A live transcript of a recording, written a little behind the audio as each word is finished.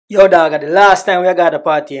Yo dog, the last time we got a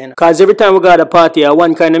party, you know? Cause every time we got a party,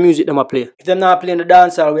 one kind of music them a play. If them not playing the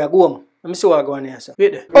dancehall, we are go home. Let me see what I go on here, sir.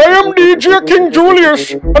 Wait there. I am DJ King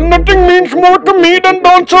Julius, and nothing means more to me than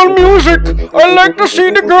dancehall music. I like to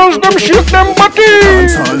see the girls them shake them body.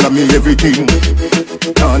 Dancehall of me everything.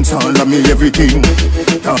 Dancehall of me everything.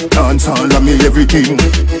 Dancehall of me everything.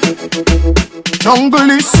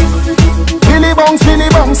 Jungle is Billy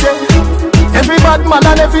Bounce, yeah. Every bad man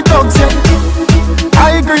and every dog, yeah.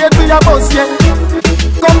 I agree with a buzz, yeah.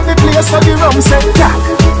 Come the place for the rum, say, yeah.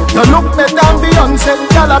 You look better than Beyonce.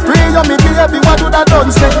 Y'all a pray you me baby, what do that done,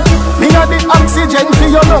 say? Me a the oxygen for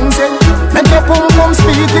your lungs, say. Make your pum pum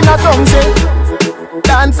speak in a tongue, say.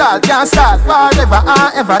 Dancehall can't start forever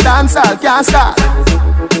and ever. Dancehall can't start.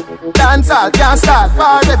 Dancehall can't start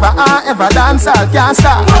forever and ever. Dancehall can't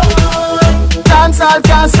start. Dancehall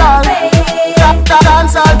can't start.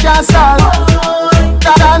 Dancehall can't start.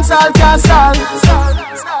 Dancehall can't start.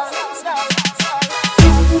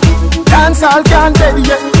 Dancehall can't dead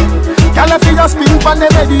yet. Y'all feel your spin pon the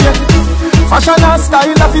bed yet. Fashion and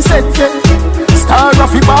style of the set yet. Star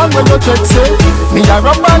of the band when you check say. Me a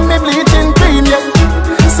rub and me bleaching cream yet.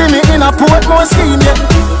 See me in a Portmore scheme yet.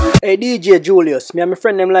 Hey DJ Julius, me and my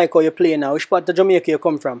friend them like how you play now. Which part of Jamaica you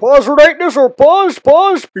come from? Pause right this or pause.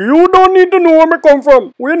 You don't need to know where me come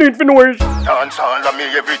from. We need to know is dancehall of me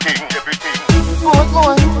everything.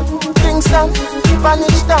 Portmore, Kingston,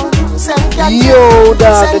 Spanish Town, yo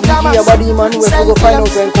dog, the DJ a body man, we have to go find out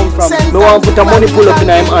where he come from. No one put a money pull up in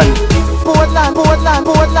him hand.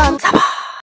 Portland.